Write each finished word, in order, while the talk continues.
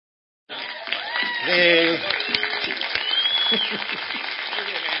Hey.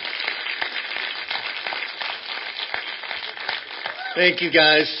 Thank you,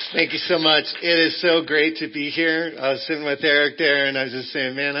 guys. Thank you so much. It is so great to be here. I was sitting with Eric there, and I was just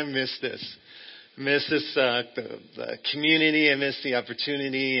saying, man, I miss this. I miss this, the community. I miss the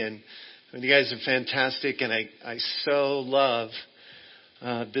opportunity, and you guys are fantastic, and I so love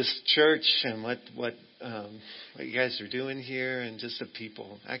this church and what you guys are doing here, and just the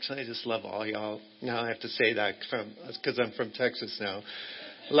people. Actually, I just love all y'all. Now I have to say that because I'm from Texas now.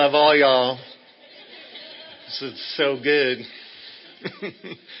 Love all y'all. This is so good.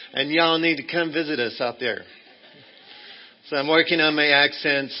 And y'all need to come visit us out there. So I'm working on my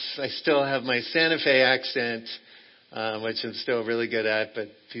accents. I still have my Santa Fe accent, which I'm still really good at, but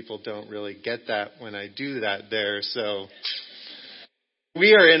people don't really get that when I do that there. So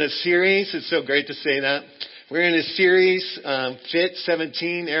we are in a series. It's so great to say that. We're in a series,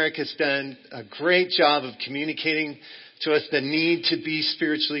 FIT17. Eric has done a great job of communicating to us the need to be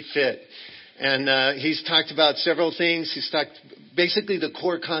spiritually fit. And he's talked about several things. Basically the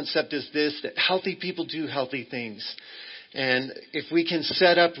core concept is this, that healthy people do healthy things. And if we can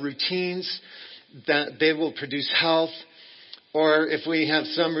set up routines that they will produce health, or if we have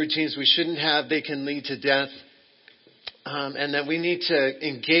some routines we shouldn't have, they can lead to death. And that we need to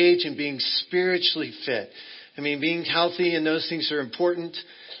engage in being spiritually fit. I mean, being healthy and those things are important,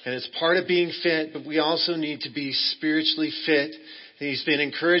 and it's part of being fit, but we also need to be spiritually fit. And he's been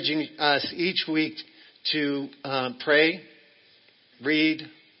encouraging us each week to pray, read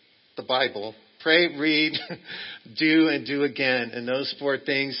the Bible. Pray, read, do, and do again. And those four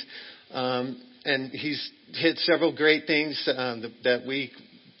things. And he's hit several great things that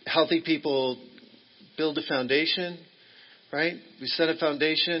healthy people build a foundation, right? We set a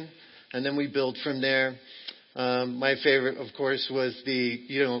foundation, and then we build from there. My favorite, of course, was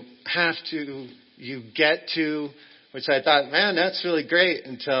you don't have to, you get to, which I thought, man, that's really great,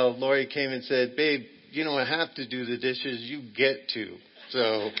 until Lori came and said, babe, you don't have to do the dishes, you get to.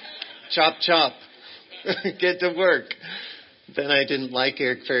 So, chop, chop. Get to work. Then I didn't like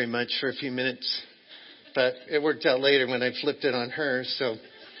Eric very much for a few minutes, but it worked out later when I flipped it on her, so.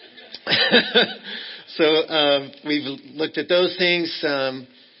 We've looked at those things.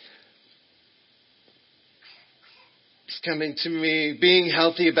 It's coming to me, being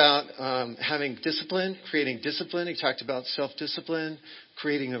healthy about having discipline, creating discipline. He talked about self-discipline,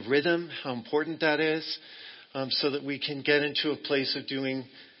 creating a rhythm, how important that is, so that we can get into a place of doing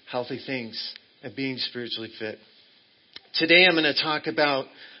healthy things and being spiritually fit. Today I'm going to talk about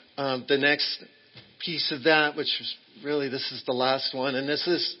the next piece of that, which is really, this is the last one. And this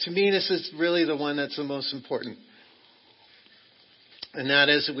is really the one that's the most important. And that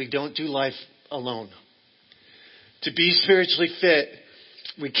is that we don't do life alone. To be spiritually fit,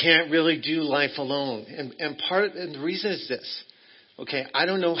 we can't really do life alone. And the reason is this. Okay, I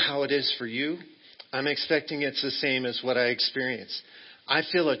don't know how it is for you. I'm expecting it's the same as what I experience. I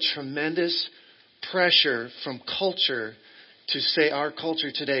feel a tremendous pressure from culture our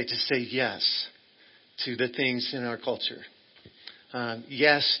culture today, to say yes to the things in our culture.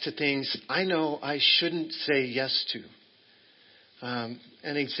 Yes to things I know I shouldn't say yes to.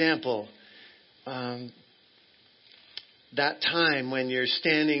 An example, that time when you're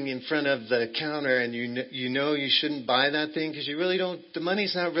standing in front of the counter and you know you shouldn't buy that thing because you really don't, the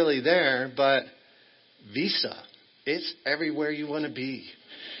money's not really there, but Visa, it's everywhere you want to be.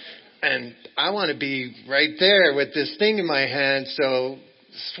 And I want to be right there with this thing in my hand, so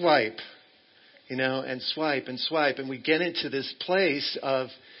swipe, and swipe and swipe. And we get into this place of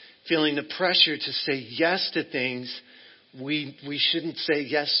feeling the pressure to say yes to things we shouldn't say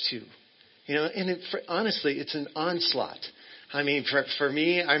yes to. And honestly, it's an onslaught. I mean, for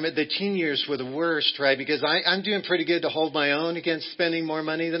me, the teen years were the worst, right? Because I'm doing pretty good to hold my own against spending more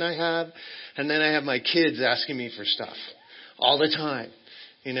money than I have. And then I have my kids asking me for stuff all the time.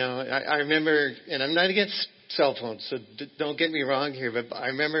 I remember, and I'm not against cell phones, so don't get me wrong here, but I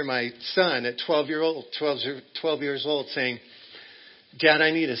remember my son at 12 years old saying, Dad,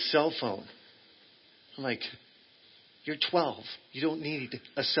 I need a cell phone. I'm like, you're 12. You don't need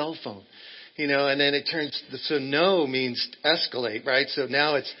a cell phone. And then it turns, so no means escalate, right? So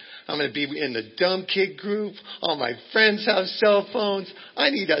now I'm going to be in the dumb kid group. All my friends have cell phones.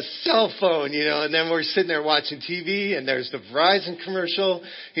 I need a cell phone, and then we're sitting there watching TV and there's the Verizon commercial,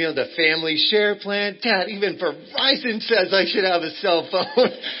 the family share plan. Dad, even Verizon says I should have a cell phone,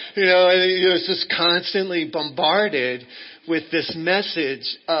 and it's just constantly bombarded with this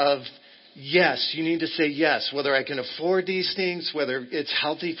message of, yes, you need to say yes, whether I can afford these things, whether it's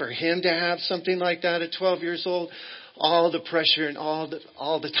healthy for him to have something like that at 12 years old. all the pressure and all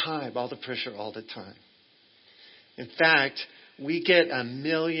the pressure all the time. In fact, we get 1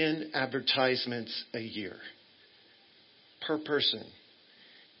 million advertisements a year per person,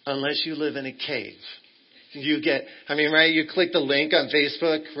 unless you live in a cave. You click the link on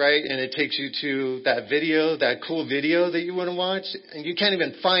Facebook, right, and it takes you to that video, that cool video that you want to watch, and you can't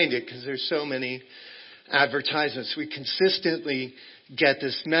even find it because there's so many advertisements. We consistently get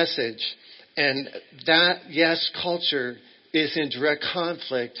this message, and that, yes, culture is in direct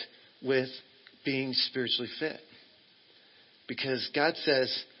conflict with being spiritually fit. Because God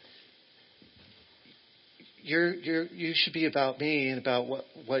says, you should be about me and about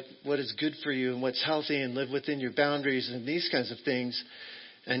what is good for you and what's healthy and live within your boundaries and these kinds of things.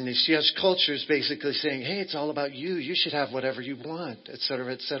 And this yes culture is basically saying, hey, it's all about you. You should have whatever you want, et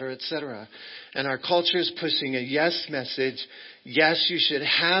cetera, et cetera, et cetera. And our culture is pushing a yes message. Yes, you should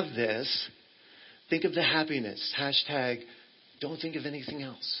have this. Think of the happiness. Hashtag, don't think of anything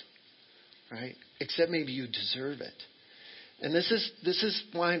else. Right? Except maybe you deserve it. And this is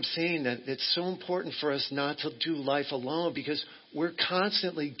why I'm saying that it's so important for us not to do life alone, because we're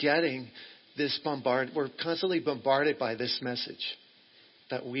constantly getting this we're constantly bombarded by this message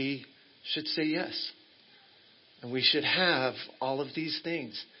that we should say yes. And we should have all of these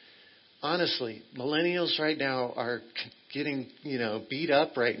things. Honestly, millennials right now are getting, beat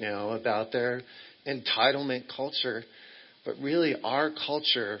up right now about their entitlement culture. But really, our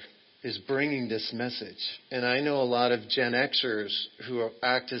culture is bringing this message. And I know a lot of Gen Xers who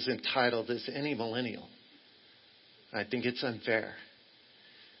act as entitled as any millennial. I think it's unfair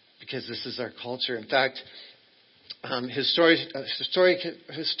because this is our culture. In fact, historians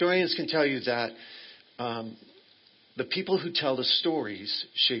can tell you that the people who tell the stories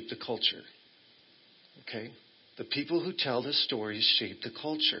shape the culture. Okay? The people who tell the stories shape the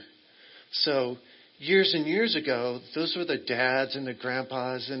culture. So years and years ago, those were the dads and the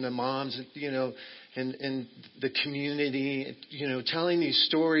grandpas and the moms, and the community, telling these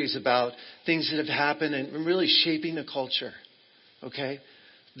stories about things that have happened and really shaping the culture. Okay?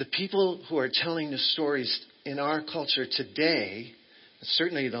 The people who are telling the stories in our culture today,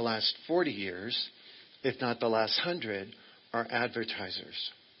 certainly the last 40 years, if not the last 100, are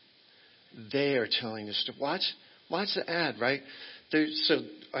advertisers. They are telling the story. Watch the ad, right? So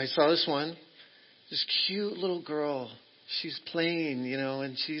I saw this one. This cute little girl, she's playing,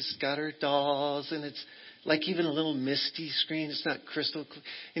 and she's got her dolls, and it's like even a little misty screen. It's not crystal clear.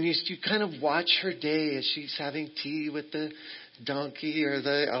 And you kind of watch her day as she's having tea with the donkey or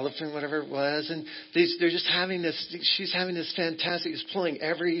the elephant, whatever it was. And they're just having this, she's having this fantastic, it's pulling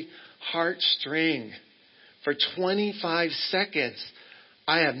every heartstring for 25 seconds.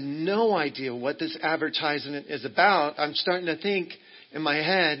 I have no idea what this advertisement is about. I'm starting to think in my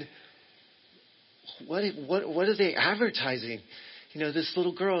head, what are they advertising? This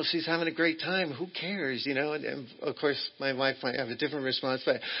little girl, she's having a great time. Who cares? And of course, my wife might have a different response.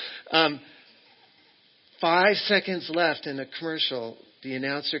 But 5 seconds left in the commercial, the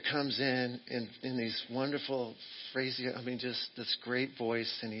announcer comes in these wonderful phrases. Just this great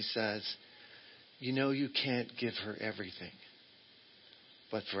voice, and he says, you can't give her everything.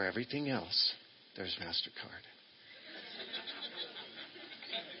 But for everything else, there's MasterCard.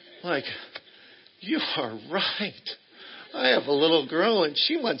 Like, you are right. I have a little girl and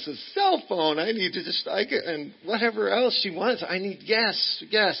she wants a cell phone. I need to and whatever else she wants. I need yes.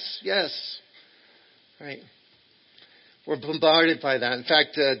 Right? We're bombarded by that. In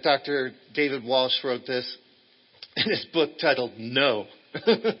fact, Dr. David Walsh wrote this in his book titled No.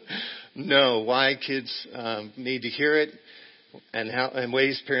 No, why kids need to hear it and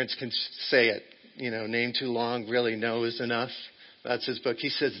ways parents can say it. Name too long, really no is enough. That's his book. He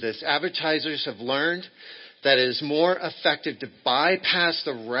says this: advertisers have learned that it is more effective to bypass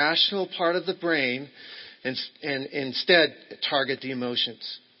the rational part of the brain and instead target the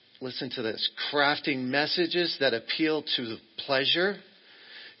emotions. Listen to this. Crafting messages that appeal to pleasure,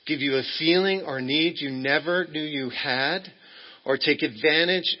 give you a feeling or need you never knew you had, or take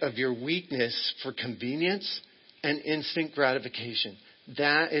advantage of your weakness for convenience and instant gratification.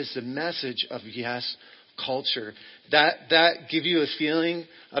 That is the message of yes culture. That give you a feeling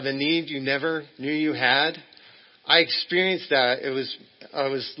of a need you never knew you had. I experienced that. I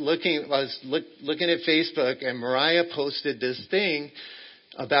was looking at Facebook, and Mariah posted this thing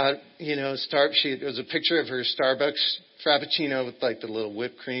about it was a picture of her Starbucks Frappuccino with like the little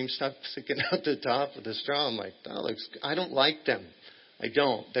whipped cream stuff sticking out the top of the straw. I'm like, I don't like them. I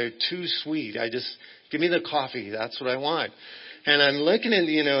don't. They're too sweet. Give me the coffee. That's what I want. And I'm looking at,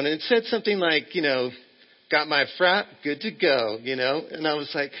 and it said something like, got my frap, good to go, and I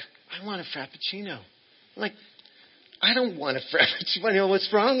was like, I want a Frappuccino. I'm like, I don't want to forever. You know, what's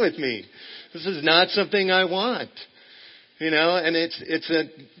wrong with me? This is not something I want. You know, and it's a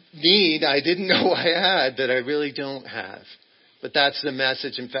need I didn't know I had that I really don't have. But that's the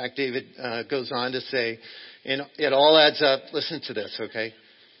message. In fact, David goes on to say, and it all adds up. Listen to this, okay?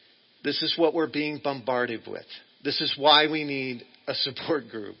 This is what we're being bombarded with. This is why we need a support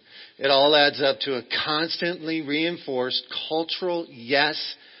group. It all adds up to a constantly reinforced cultural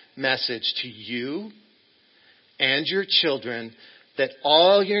yes message to you and your children that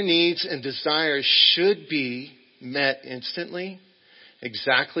all your needs and desires should be met instantly,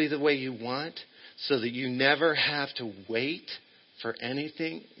 exactly the way you want, so that you never have to wait for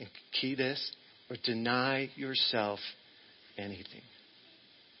anything, and key this, or deny yourself anything.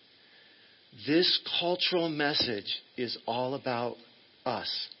 This cultural message is all about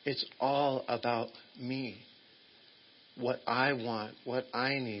us. It's all about me. What I want, what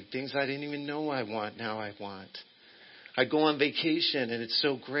I need, things I didn't even know I want, now I want. I go on vacation and it's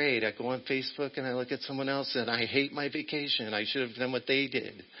so great. I go on Facebook and I look at someone else and I hate my vacation. I should have done what they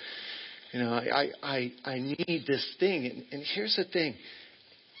did. You know, I need this thing. And here's the thing.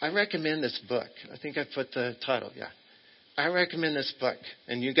 I recommend this book. I think I put the title. Yeah. I recommend this book.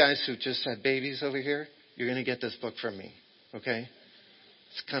 And you guys who just had babies over here, you're going to get this book from me. Okay?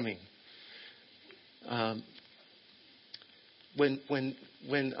 It's coming. When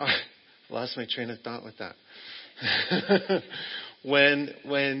I lost my train of thought with that. when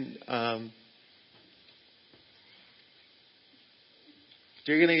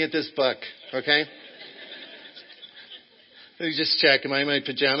you're going to get this book, okay? Let me just check. Am I in my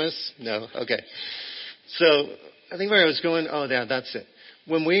pajamas? No. Okay. So I think where I was going. Oh, yeah, that's it.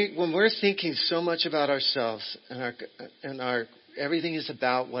 When we're thinking so much about ourselves and our everything is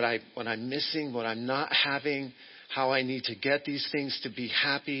about what I'm missing, what I'm not having, how I need to get these things to be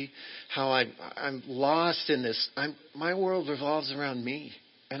happy, how I'm lost in this. My world revolves around me,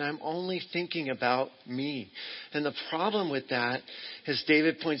 and I'm only thinking about me. And the problem with that, as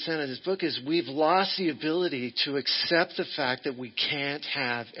David points out in his book, is we've lost the ability to accept the fact that we can't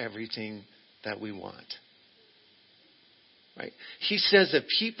have everything that we want. Right? He says that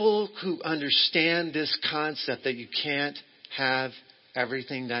people who understand this concept that you can't have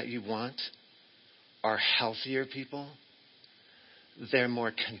everything that you want are healthier people. They're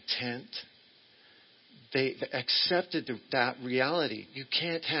more content. They've accepted that reality. You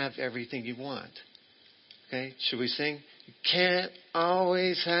can't have everything you want. Okay? Should we sing? You can't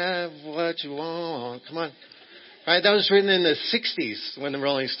always have what you want. Come on. Right? That was written in the 60s when the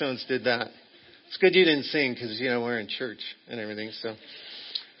Rolling Stones did that. It's good you didn't sing because, you know, we're in church and everything. So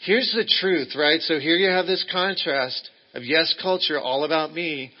here's the truth, right? So here you have this contrast of yes culture, all about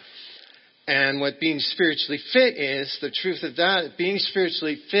me. And what being spiritually fit is, the truth of that, being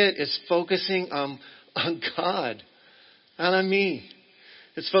spiritually fit is focusing on God, not on me.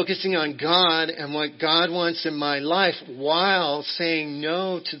 It's focusing on God and what God wants in my life while saying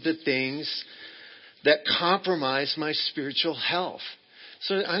no to the things that compromise my spiritual health.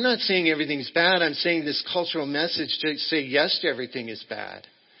 So I'm not saying everything's bad. I'm saying this cultural message to say yes to everything is bad.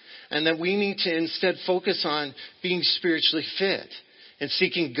 And that we need to instead focus on being spiritually fit. And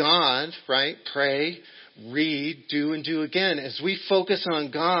seeking God, right? Pray, read, do, and do again. As we focus on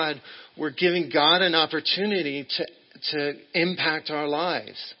God, we're giving God an opportunity to impact our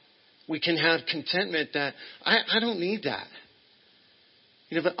lives. We can have contentment that I don't need that.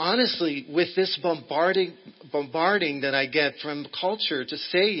 You know, but honestly, with this bombarding that I get from culture to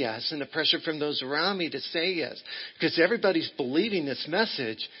say yes, and the pressure from those around me to say yes, because everybody's believing this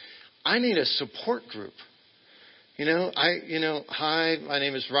message, I need a support group. Hi, my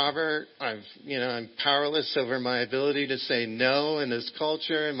name is Robert. I'm powerless over my ability to say no in this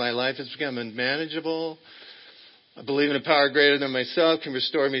culture, and my life has become unmanageable. I believe in a power greater than myself can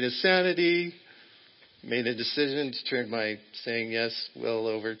restore me to sanity. Made a decision to turn my saying yes will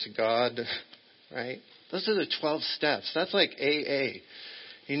over to God, right? Those are the 12 steps. That's like AA.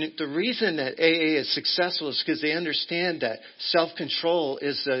 The reason that AA is successful is because they understand that self-control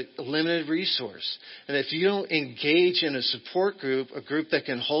is a limited resource. And if you don't engage in a support group, a group that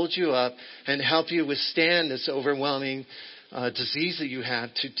can hold you up and help you withstand this overwhelming disease that you have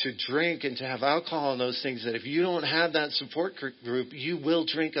to drink and to have alcohol and those things, that if you don't have that support group, you will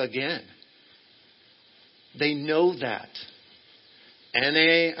drink again. They know that.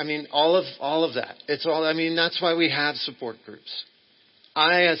 NA, all of that. That's why we have support groups.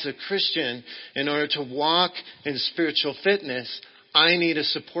 I, as a Christian, in order to walk in spiritual fitness, I need a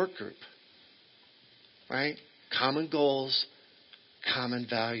support group. Right? Common goals, common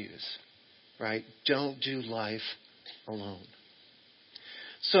values. Right? Don't do life alone.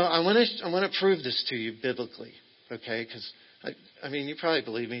 So I want to prove this to you biblically. okay? Because, I mean, you probably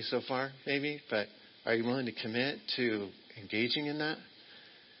believe me so far, maybe, but are you willing to commit to engaging in that?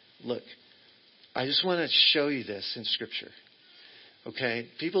 Look, I just want to show you this in Scripture, okay?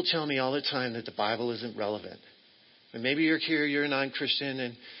 People tell me all the time that the Bible isn't relevant. And maybe you're here, you're a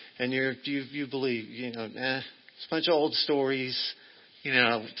non-Christian, and you believe, it's a bunch of old stories.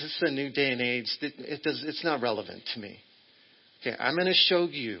 This is a new day and age. It's not relevant to me. Okay, I'm going to show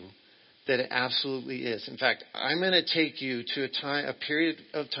you that it absolutely is. In fact, I'm going to take you to a period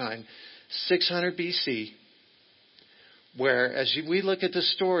of time, 600 BC, where as we look at the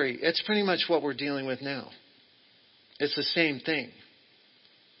story, it's pretty much what we're dealing with now. It's the same thing.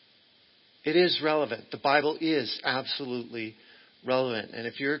 It is relevant. The Bible is absolutely relevant. And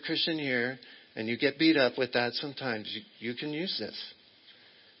if you're a Christian here and you get beat up with that sometimes, you can use this.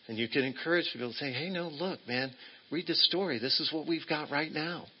 And you can encourage people to say, hey, no, look, man, read the story. This is what we've got right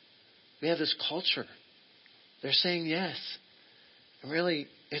now. We have this culture. They're saying yes. And really,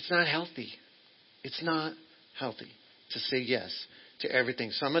 it's not healthy. It's not healthy to say yes to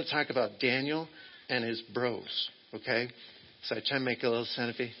everything. So I'm going to talk about Daniel and his bros, okay? So I try to make a little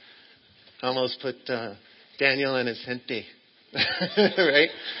centipede. I almost put Daniel and his gente, right?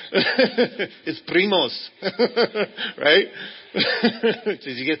 His primos, right?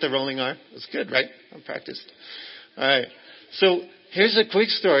 Did you get the rolling R? That's good, right? I'm practiced. All right. So here's a quick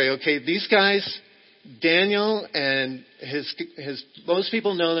story, okay? These guys, Daniel and his most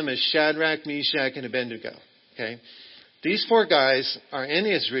people know them as Shadrach, Meshach, and Abednego, okay? These four guys are in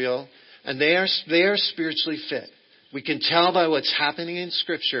Israel, and they are spiritually fit. We can tell by what's happening in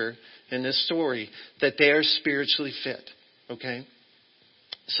Scripture in this story that they are spiritually fit, okay?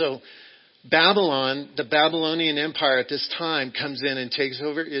 So Babylon, the Babylonian Empire at this time, comes in and takes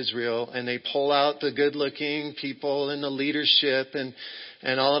over Israel, and they pull out the good-looking people and the leadership and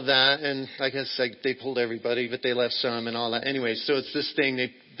all of that. And I guess they pulled everybody, but they left some and all that. Anyway, so it's this thing.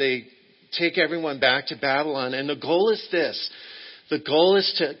 They take everyone back to Babylon, and the goal is this. The goal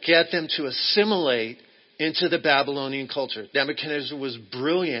is to get them to assimilate into the Babylonian culture. Nebuchadnezzar was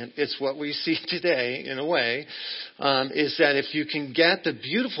brilliant. It's what we see today, in a way, is that if you can get the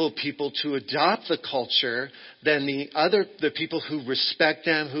beautiful people to adopt the culture, then the people who respect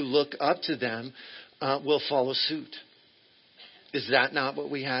them, who look up to them, will follow suit. Is that not what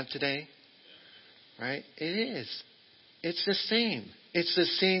we have today? Right? It is. It's the same. It's the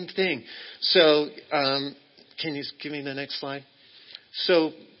same thing. So, can you give me the next slide?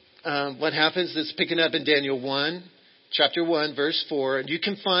 So, what happens is picking up in Daniel 1, chapter 1, verse 4. And you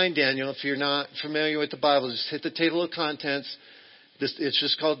can find Daniel, if you're not familiar with the Bible, just hit the table of contents. It's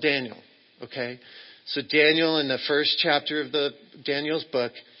just called Daniel, okay? So Daniel, in the first chapter of Daniel's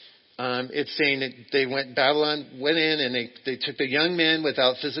book, it's saying that Babylon went in and they took the young men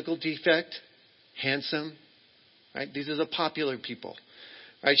without physical defect, handsome, right? These are the popular people,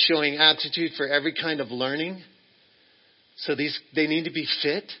 right? Showing aptitude for every kind of learning. So they need to be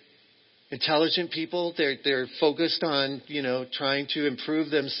fit. Intelligent people, they're focused on, trying to improve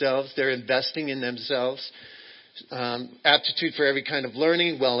themselves. They're investing in themselves. Aptitude for every kind of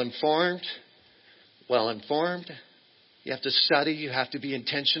learning, well-informed. You have to study. You have to be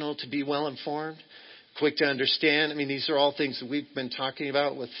intentional to be well-informed. Quick to understand. I mean, these are all things that we've been talking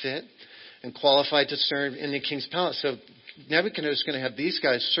about with fit. And qualified to serve in the king's palace. So Nebuchadnezzar is going to have these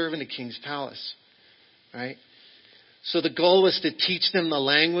guys serve in the king's palace, right? So the goal was to teach them the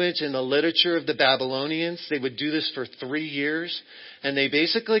language and the literature of the Babylonians. They would do this for 3 years. And they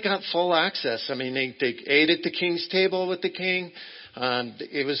basically got full access. I mean, they ate at the king's table with the king.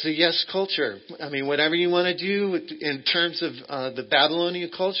 It was a yes culture. I mean, whatever you want to do in terms of the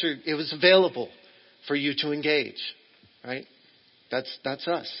Babylonian culture, it was available for you to engage. Right? That's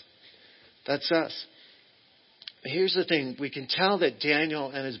us. That's us. Here's the thing. We can tell that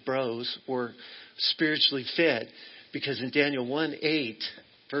Daniel and his bros were spiritually fit. Because in Daniel 1:8,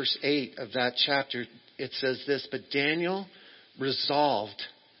 verse 8 of that chapter, it says this, but Daniel resolved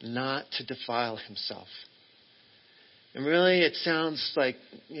not to defile himself. And really, it sounds like,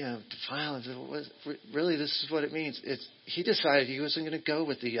 defile himself. Really, this is what it means. He decided he wasn't going to go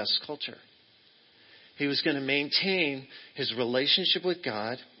with the yes culture. He was going to maintain his relationship with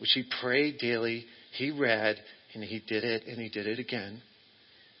God, which he prayed daily, he read, and he did it, and he did it again.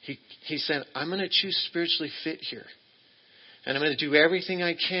 He said, I'm going to choose spiritually fit here. And I'm going to do everything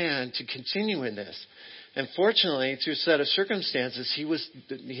I can to continue in this. And fortunately, through a set of circumstances,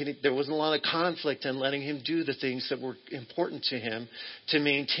 there wasn't a lot of conflict in letting him do the things that were important to him to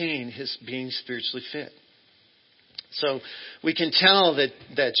maintain his being spiritually fit. So we can tell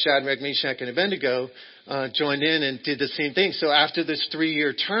that Shadrach, Meshach, and Abednego joined in and did the same thing. So after this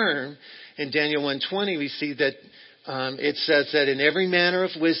 3-year term, in Daniel 1:20, we see that it says that in every manner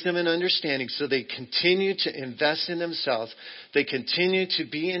of wisdom and understanding, so they continue to invest in themselves. They continue to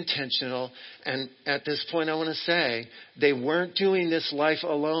be intentional. And at this point, I want to say, they weren't doing this life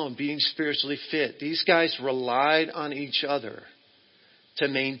alone, being spiritually fit. These guys relied on each other to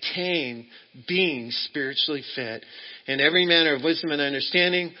maintain being spiritually fit. In every manner of wisdom and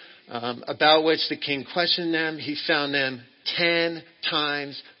understanding, about which the king questioned them, he found them 10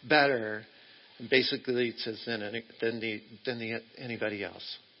 times better. And basically, it says than anybody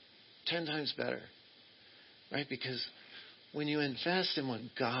else. 10 times better. Right? Because when you invest in what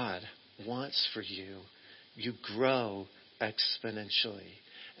God wants for you, you grow exponentially.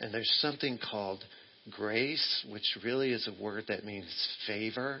 And there's something called grace, which really is a word that means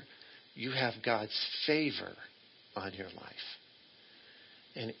favor. You have God's favor on your life.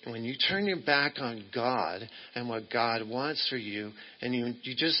 And when you turn your back on God and what God wants for you, and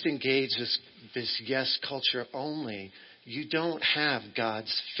you just engage this yes culture only, you don't have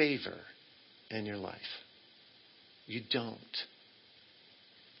God's favor in your life. You don't.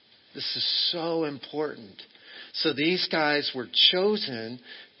 This is so important. So these guys were chosen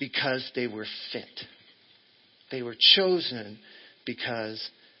because they were fit. They were chosen because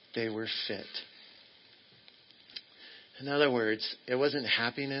they were fit. In other words, it wasn't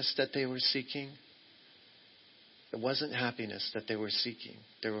happiness that they were seeking. It wasn't happiness that they were seeking.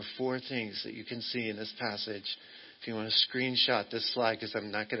 There were 4 things that you can see in this passage. If you want to screenshot this slide, because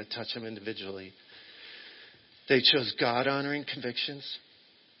I'm not going to touch them individually. They chose God-honoring convictions.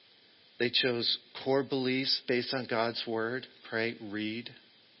 They chose core beliefs based on God's word. Pray, read.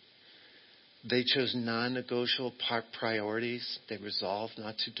 They chose non-negotiable priorities. They resolved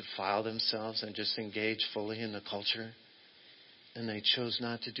not to defile themselves and just engage fully in the culture. And they chose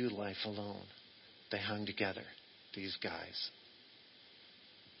not to do life alone. They hung together, these guys.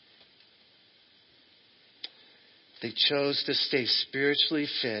 They chose to stay spiritually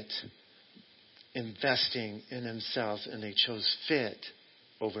fit, investing in themselves, and they chose fit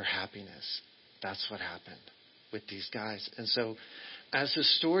over happiness. That's what happened with these guys. And so, as the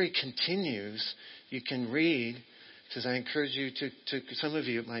story continues, you can read, because I encourage you to some of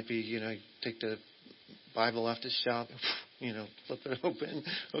you, it might be, take the Bible off the shelf, flip it open.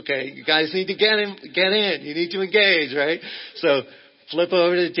 Okay, you guys need to get in. You need to engage, right? So flip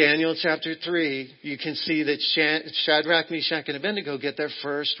over to Daniel chapter 3. You can see that Shadrach, Meshach, and Abednego get their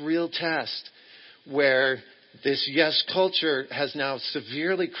first real test, where this yes culture has now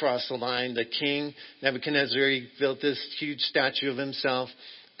severely crossed the line. The king, Nebuchadnezzar, he built this huge statue of himself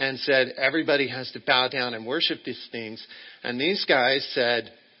and said everybody has to bow down and worship these things. And these guys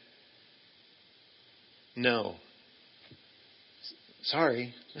said, no.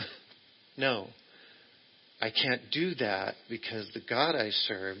 Sorry. No. I can't do that because the God I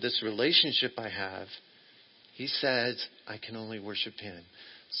serve, this relationship I have, he says I can only worship him.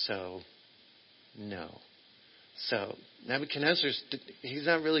 So, no. So Nebuchadnezzar, he's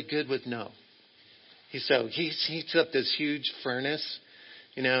not really good with no. He heats up this huge furnace,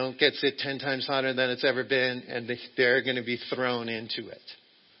 gets it 10 times hotter than it's ever been, and they're going to be thrown into it.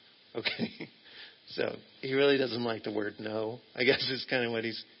 Okay? So he really doesn't like the word no, I guess is kind of what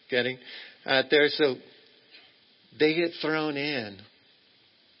he's getting at there. So they get thrown in,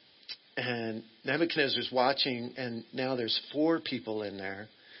 and Nebuchadnezzar's watching, and now there's 4 people in there.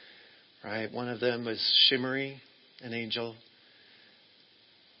 Right? One of them is Shimmery, an angel.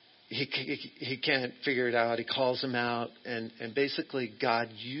 He can't figure it out. He calls him out. And basically God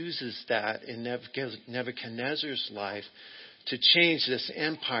uses that in Nebuchadnezzar's life to change this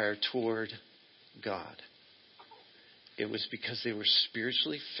empire toward God. It was because they were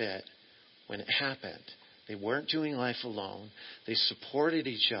spiritually fit when it happened. They weren't doing life alone. They supported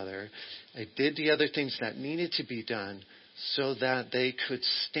each other. They did the other things that needed to be done so that they could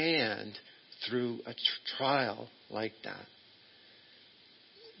stand through a trial like that.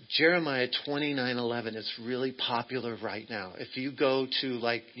 Jeremiah 29:11 is really popular right now. If you go to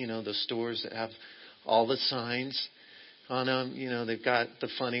the stores that have all the signs on them, they've got the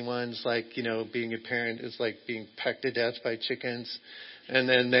funny ones being a parent is like being pecked to death by chickens. And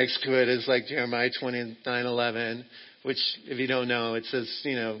then next to it is Jeremiah 29:11, which, if you don't know, it says,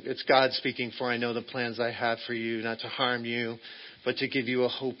 it's God speaking, for I know the plans I have for you, not to harm you, but to give you a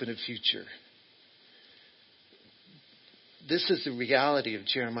hope and a future. This is the reality of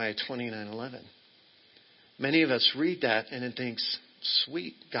Jeremiah 29:11. Many of us read that and it thinks,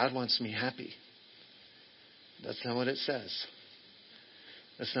 sweet, God wants me happy. That's not what it says.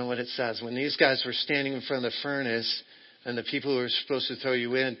 That's not what it says. When these guys were standing in front of the furnace, and the people who are supposed to throw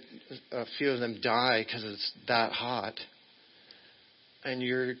you in, a few of them die because it's that hot. and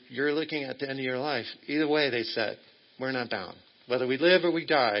you're looking at the end of your life, either way, they said, we're not bound. Whether we live or we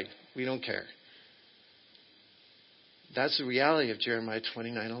die, we don't care. That's the reality of Jeremiah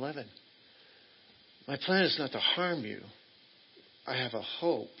 29:11. My plan is not to harm you. I have a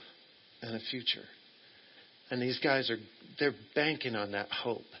hope and a future. And these guys they're banking on that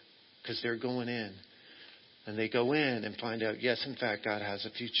hope because they're going in. And they go in and find out, yes, in fact, God has a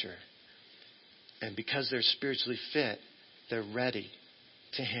future. And because they're spiritually fit, they're ready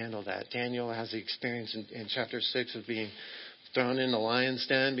to handle that. Daniel has the experience in chapter 6 of being thrown in the lion's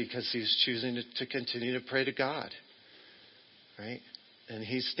den because he's choosing to continue to pray to God. Right? And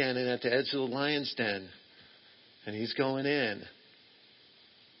he's standing at the edge of the lion's den. And he's going in.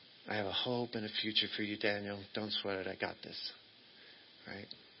 I have a hope and a future for you, Daniel. Don't sweat it. I got this. Right?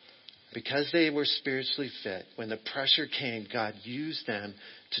 Because they were spiritually fit, when the pressure came, God used them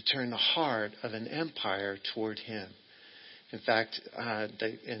to turn the heart of an empire toward him. In fact,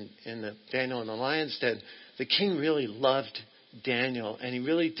 in the Daniel in the lion's den, the king really loved Daniel, and he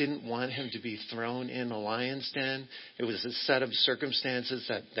really didn't want him to be thrown in the lion's den. It was a set of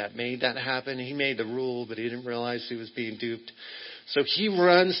circumstances that made that happen. He made the rule, but he didn't realize he was being duped. So he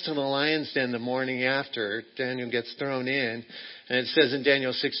runs to the lion's den the morning after Daniel gets thrown in. And it says in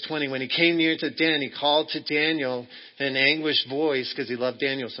Daniel 6:20, when he came near to the den, he called to Daniel in an anguished voice because he loved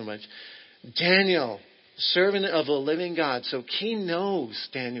Daniel so much. Daniel, servant of the living God. So he knows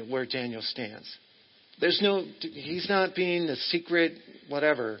where Daniel stands. He's not being the secret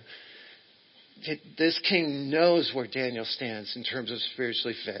whatever. This king knows where Daniel stands in terms of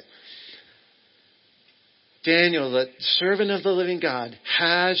spiritually fit. Daniel, the servant of the living God,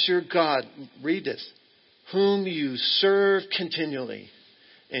 has your God, read this, whom you serve continually.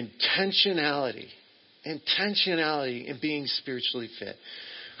 Intentionality in being spiritually fit.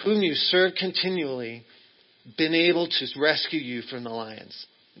 Whom you serve continually, been able to rescue you from the lions.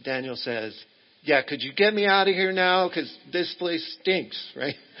 Daniel says, yeah, could you get me out of here now? Because this place stinks,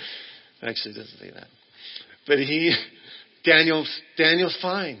 right? Actually, it doesn't say that. But Daniel's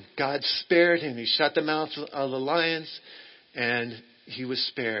fine. God spared him. He shut the mouth of the lions, and he was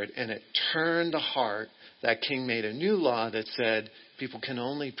spared. And it turned the heart. That king made a new law that said people can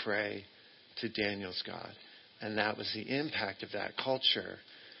only pray to Daniel's God. And that was the impact of that culture.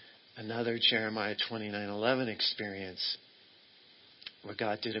 Another Jeremiah 29:11 experience where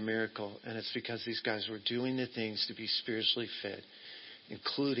God did a miracle. And it's because these guys were doing the things to be spiritually fit,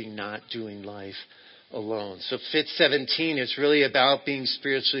 including not doing life alone. So FIT17 is really about being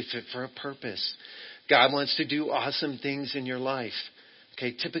spiritually fit for a purpose. God wants to do awesome things in your life.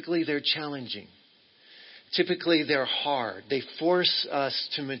 Okay, typically they're challenging. Typically they're hard. They force us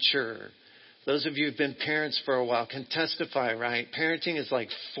to mature. Those of you who've been parents for a while can testify, right? Parenting is like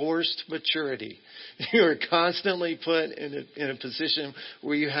forced maturity. You are constantly put in a position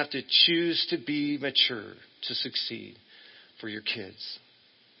where you have to choose to be mature to succeed for your kids.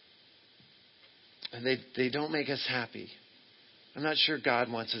 And they don't make us happy. I'm not sure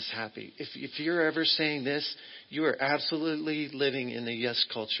God wants us happy. If you're ever saying this, you are absolutely living in the yes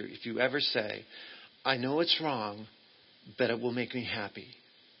culture. If you ever say, I know it's wrong, but it will make me happy.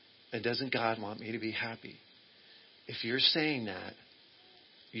 And doesn't God want me to be happy? If you're saying that,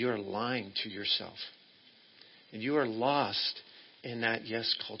 you're lying to yourself. And you are lost in that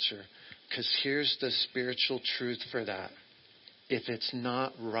yes culture. Because here's the spiritual truth for that. If it's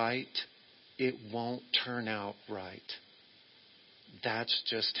not right, it won't turn out right. That's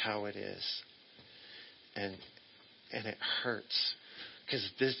just how it is. And it hurts. Because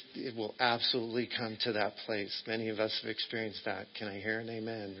it will absolutely come to that place. Many of us have experienced that. Can I hear an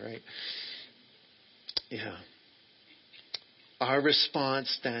amen, right? Yeah. Our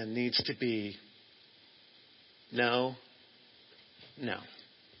response then needs to be, no.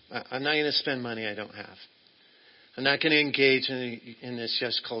 I'm not going to spend money I don't have. I'm not going to engage in this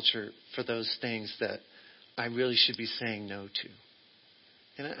yes culture for those things that I really should be saying no to.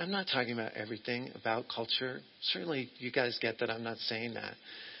 And I'm not talking about everything about culture. Certainly you guys get that I'm not saying that.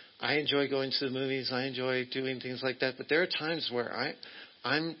 I enjoy going to the movies. I enjoy doing things like that. But there are times where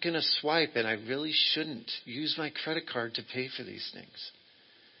I'm going to swipe and I really shouldn't use my credit card to pay for these things.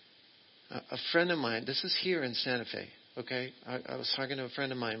 A friend of mine, this is here in Santa Fe, okay? I was talking to a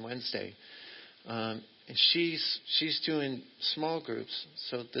friend of mine Wednesday. And she's doing small groups.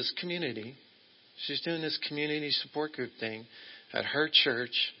 So this community, she's doing this community support group thing at her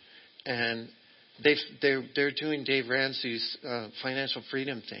church, and they're doing Dave Ramsey's financial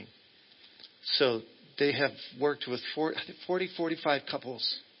freedom thing. So they have worked with 45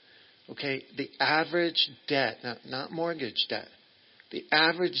 couples. Okay, the average debt, not mortgage debt, the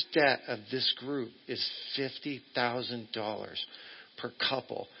average debt of this group is $50,000, per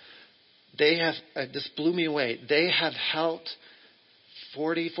couple. They have, this blew me away. They have helped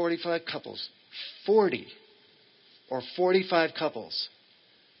 40, 45 couples, 40 or 45 couples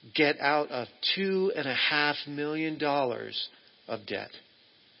get out of $2.5 million of debt.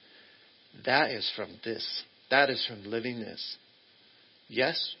 That is from this. That is from living this.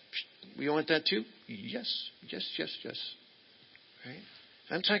 Yes, we want that too? Yes. Right?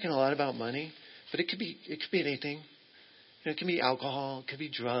 I'm talking a lot about money, but it could be anything. It can be alcohol, it could be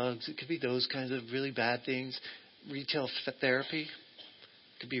drugs, it could be those kinds of really bad things. Retail therapy,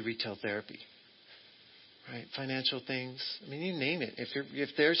 it could be retail therapy. Right? Financial things. I mean, you name it. If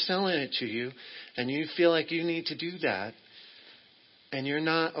they're selling it to you and you feel like you need to do that, and you're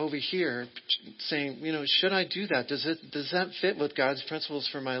not over here saying, should I do that? Does that fit with God's principles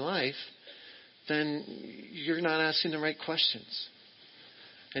for my life? Then you're not asking the right questions.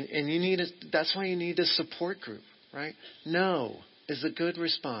 And that's why you need a support group, right? No is a good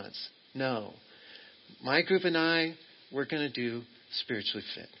response. No. My group and I, we're going to do spiritually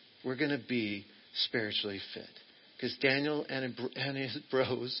fit. We're going to be spiritually fit. Because Daniel and his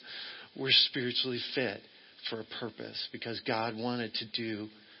bros were spiritually fit for a purpose. Because God wanted to do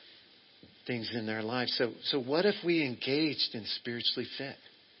things in their lives. So what if we engaged in spiritually fit?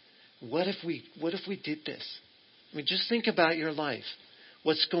 What if we did this? I mean, just think about your life.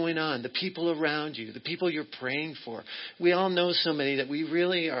 What's going on? The people around you, the people you're praying for. We all know somebody that we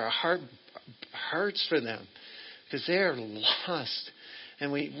really, our heart hurts for them because they are lost.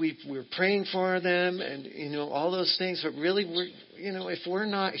 And we're praying for them and, all those things. But really, if we're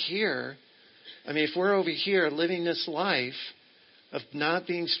not here, if we're over here living this life of not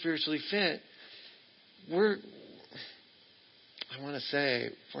being spiritually fit, we're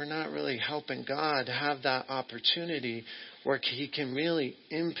not really helping God have that opportunity where He can really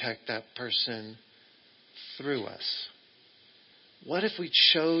impact that person through us. What if we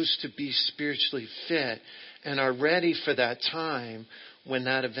chose to be spiritually fit and are ready for that time when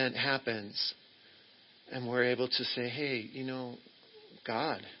that event happens and we're able to say, hey,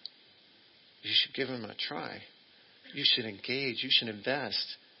 God, you should give Him a try. You should engage. You should invest.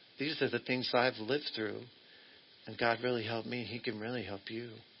 These are the things I've lived through. And God really helped me. He can really help you.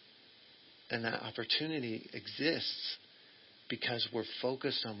 And that opportunity exists because we're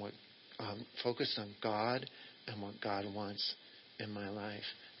focused on God and what God wants in my life.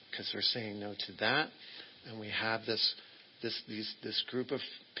 Because we're saying no to that, and we have this group of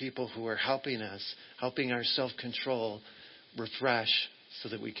people who are helping us, helping our self-control refresh, so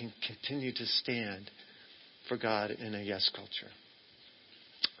that we can continue to stand for God in a yes culture.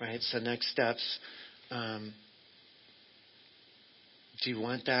 Right. So next steps. Do you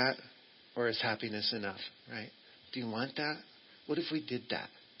want that, or is happiness enough? Right? Do you want that? What if we did that?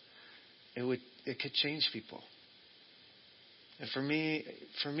 It could change people. And for me,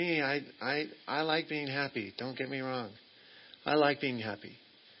 I like being happy. Don't get me wrong. I like being happy,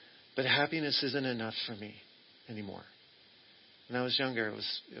 but happiness isn't enough for me anymore. When I was younger,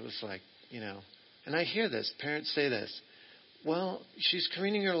 it was like, and I hear this. Parents say this. Well, she's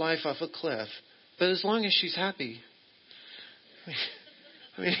careening her life off a cliff, but as long as she's happy.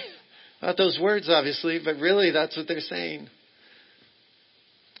 Not those words, obviously, but really that's what they're saying.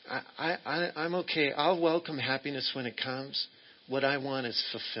 I'm okay. I'll welcome happiness when it comes. What I want is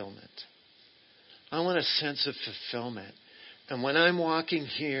fulfillment. I want a sense of fulfillment. And when I'm walking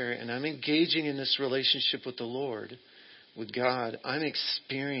here and I'm engaging in this relationship with the Lord, with God, I'm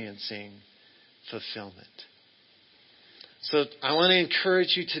experiencing fulfillment. So I want to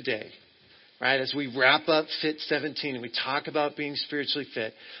encourage you today, right, as we wrap up FIT17 and we talk about being spiritually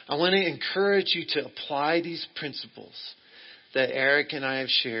fit, I want to encourage you to apply these principles that Eric and I have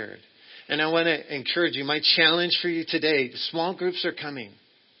shared. And I want to encourage you, my challenge for you today, small groups are coming,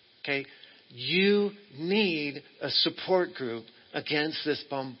 okay? You need a support group against this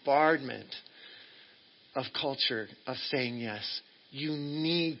bombardment of culture of saying yes. You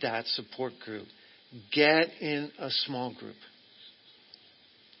need that support group. Get in a small group.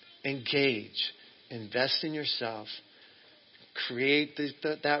 Engage. Invest in yourself. Create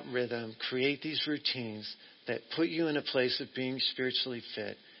that rhythm. Create these routines that put you in a place of being spiritually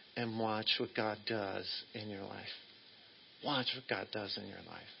fit, and watch what God does in your life. Watch what God does in your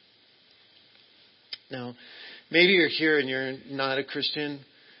life. Now, maybe you're here and you're not a Christian,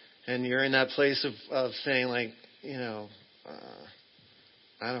 and you're in that place of saying, like,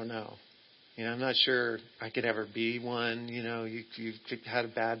 I don't know. I'm not sure I could ever be one. You've had a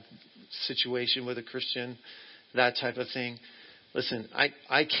bad situation with a Christian, that type of thing. Listen,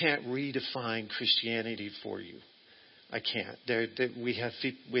 I can't redefine Christianity for you. I can't. We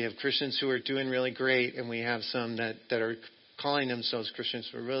have Christians who are doing really great, and we have some that are calling themselves Christians,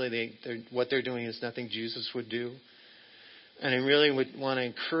 but really what they're doing is nothing Jesus would do. And I really would want to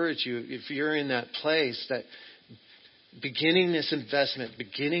encourage you, if you're in that place, that beginning this investment,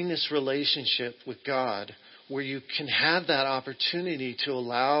 beginning this relationship with God, where you can have that opportunity to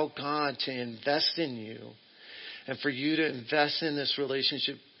allow God to invest in you, and for you to invest in this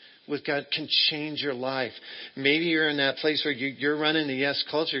relationship with God can change your life. Maybe you're in that place where you're running the yes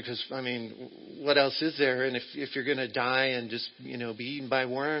culture because, I mean, what else is there? And if you're going to die and just, be eaten by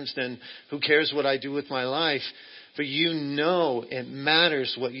worms, then who cares what I do with my life? But it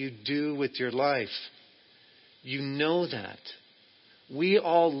matters what you do with your life. You know that. We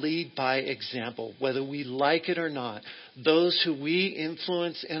all lead by example, whether we like it or not. Those who we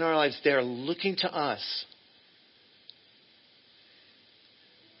influence in our lives, they're looking to us.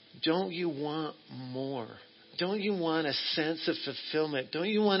 Don't you want more? Don't you want a sense of fulfillment? Don't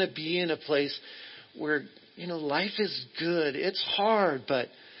you want to be in a place where, life is good. It's hard, but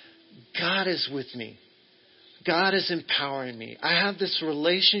God is with me. God is empowering me. I have this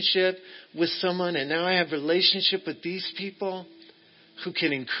relationship with someone, and now I have a relationship with these people who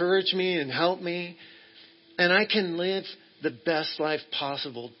can encourage me and help me, and I can live the best life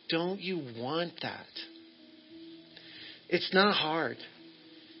possible. Don't you want that? It's not hard.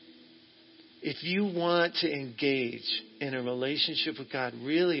 If you want to engage in a relationship with God,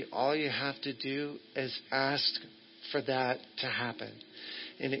 really all you have to do is ask for that to happen.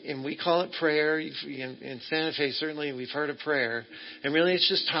 And we call it prayer. In Santa Fe, certainly we've heard of prayer. And really it's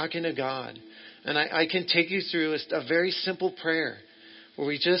just talking to God. And I can take you through a very simple prayer where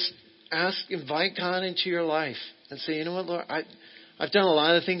we just invite God into your life and say, you know what, Lord, I've done a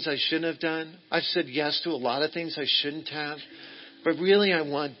lot of things I shouldn't have done. I've said yes to a lot of things I shouldn't have. But really I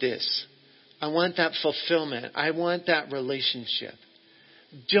want this. I want that fulfillment. I want that relationship.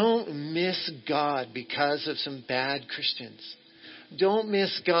 Don't miss God because of some bad Christians. Don't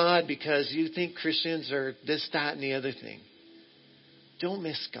miss God because you think Christians are this, that, and the other thing. Don't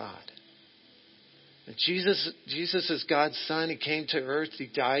miss God. Jesus is God's Son. He came to earth. He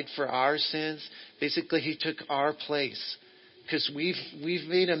died for our sins. Basically, He took our place because we've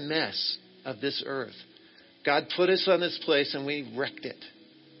made a mess of this earth. God put us on this place and we wrecked it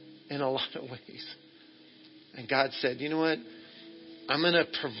in a lot of ways. And God said, you know what? I'm going to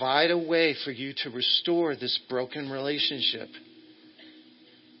provide a way for you to restore this broken relationship.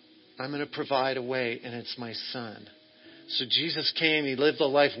 I'm going to provide a way, and it's my Son. So Jesus came. He lived the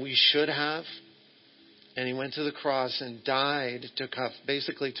life we should have. And He went to the cross and died, took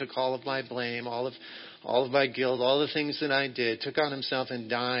all of my blame, all of my guilt, all the things that I did, took on Himself and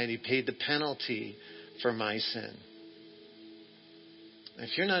died. He paid the penalty for my sin.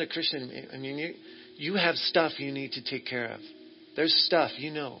 If you're not a Christian, I mean, you have stuff you need to take care of. There's stuff,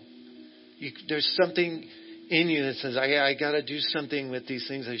 there's something in you that says, I got to do something with these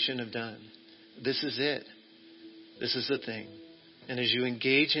things I shouldn't have done. This is it. This is the thing. And as you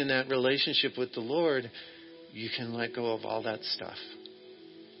engage in that relationship with the Lord, you can let go of all that stuff.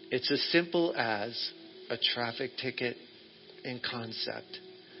 It's as simple as a traffic ticket in concept.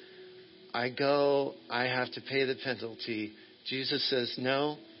 I have to pay the penalty. Jesus says,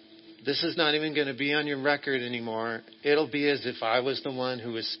 no, this is not even going to be on your record anymore. It'll be as if I was the one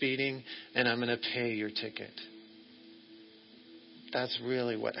who was speeding, and I'm going to pay your ticket. That's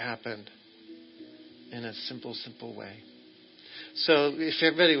really what happened in a simple, simple way. So if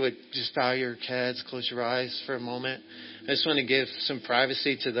everybody would just bow your heads, close your eyes for a moment. I just want to give some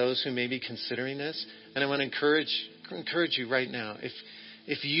privacy to those who may be considering this. And I want to encourage you right now.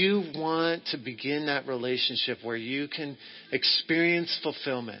 If you want to begin that relationship where you can experience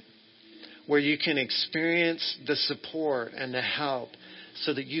fulfillment, where you can experience the support and the help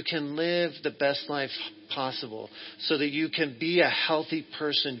so that you can live the best life possible, so that you can be a healthy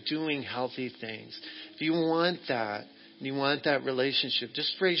person doing healthy things. If you want that, and you want that relationship,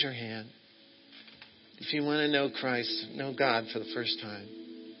 just raise your hand. If you want to know Christ, know God for the first time.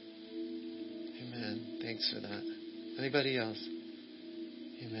 Amen. Thanks for that. Anybody else?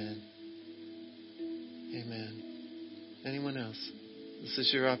 Amen. Amen. Anyone else? This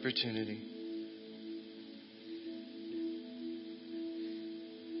is your opportunity.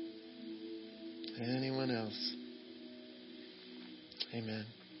 Anyone else? Amen.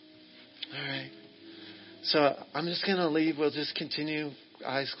 All right. So I'm just going to leave. We'll just continue,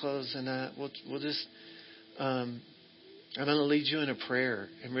 eyes closed, and we'll just. I'm going to lead you in a prayer,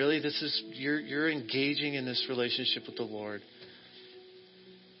 and really, this is you're engaging in this relationship with the Lord.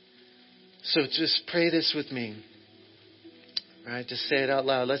 So just pray this with me. All right, just say it out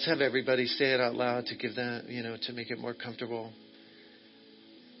loud. Let's have everybody say it out loud to give that, to make it more comfortable.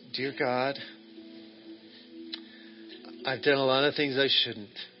 Dear God, I've done a lot of things I shouldn't.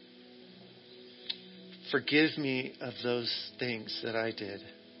 Forgive me of those things that I did.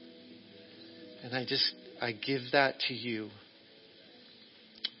 And I give that to you.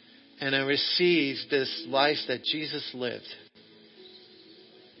 And I receive this life that Jesus lived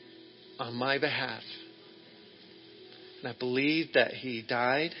on my behalf. And I believe that He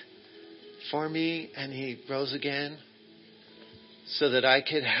died for me and He rose again so that I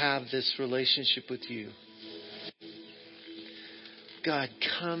could have this relationship with you. God,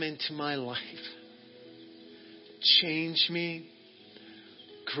 come into my life. Change me.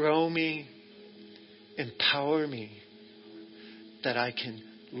 Grow me. Empower me that I can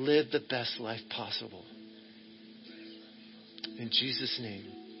live the best life possible. In Jesus' name,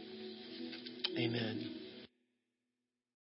 amen.